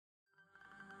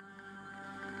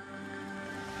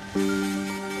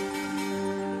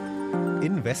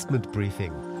Investment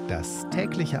Briefing, das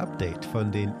tägliche Update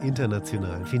von den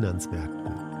internationalen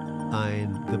Finanzmärkten.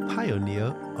 Ein The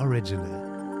Pioneer Original.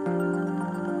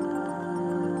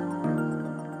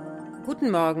 Guten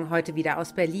Morgen, heute wieder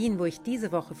aus Berlin, wo ich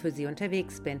diese Woche für Sie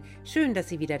unterwegs bin. Schön, dass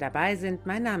Sie wieder dabei sind.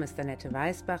 Mein Name ist Annette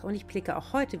Weißbach und ich blicke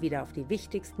auch heute wieder auf die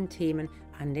wichtigsten Themen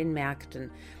an den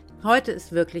Märkten. Heute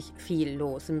ist wirklich viel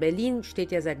los. In Berlin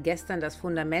steht ja seit gestern das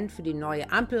Fundament für die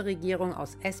neue Ampelregierung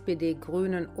aus SPD,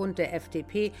 Grünen und der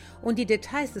FDP und die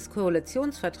Details des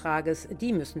Koalitionsvertrages,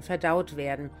 die müssen verdaut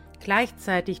werden.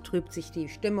 Gleichzeitig trübt sich die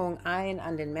Stimmung ein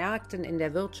an den Märkten, in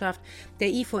der Wirtschaft. Der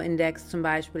IFO-Index zum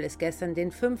Beispiel ist gestern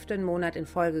den 5. Monat in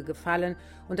Folge gefallen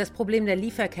und das Problem der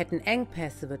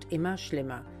Lieferkettenengpässe wird immer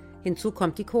schlimmer. Hinzu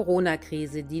kommt die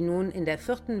Corona-Krise, die nun in der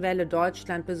 4. Welle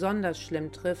Deutschland besonders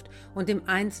schlimm trifft und dem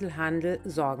Einzelhandel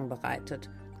Sorgen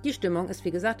bereitet. Die Stimmung ist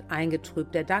wie gesagt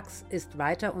eingetrübt. Der DAX ist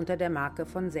weiter unter der Marke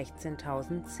von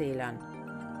 16.000 Zählern.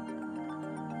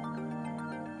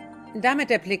 Damit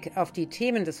der Blick auf die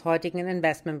Themen des heutigen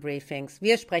Investment Briefings.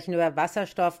 Wir sprechen über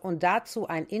Wasserstoff und dazu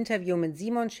ein Interview mit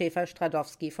Simon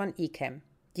Schäfer-Stradowski von ICAM.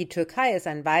 Die Türkei ist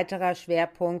ein weiterer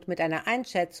Schwerpunkt mit einer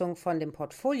Einschätzung von dem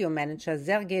Portfolio-Manager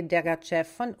Sergej Dergachev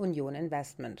von Union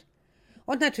Investment.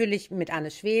 Und natürlich mit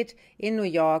Anne Schwedt in New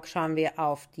York schauen wir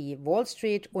auf die Wall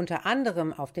Street, unter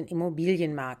anderem auf den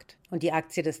Immobilienmarkt. Und die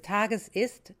Aktie des Tages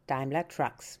ist Daimler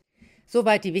Trucks.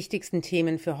 Soweit die wichtigsten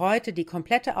Themen für heute. Die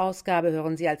komplette Ausgabe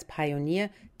hören Sie als Pionier.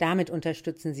 Damit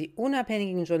unterstützen Sie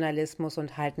unabhängigen Journalismus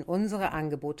und halten unsere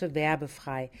Angebote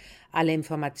werbefrei. Alle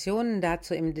Informationen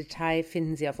dazu im Detail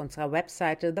finden Sie auf unserer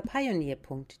Webseite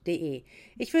thepioneer.de.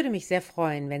 Ich würde mich sehr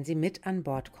freuen, wenn Sie mit an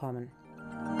Bord kommen.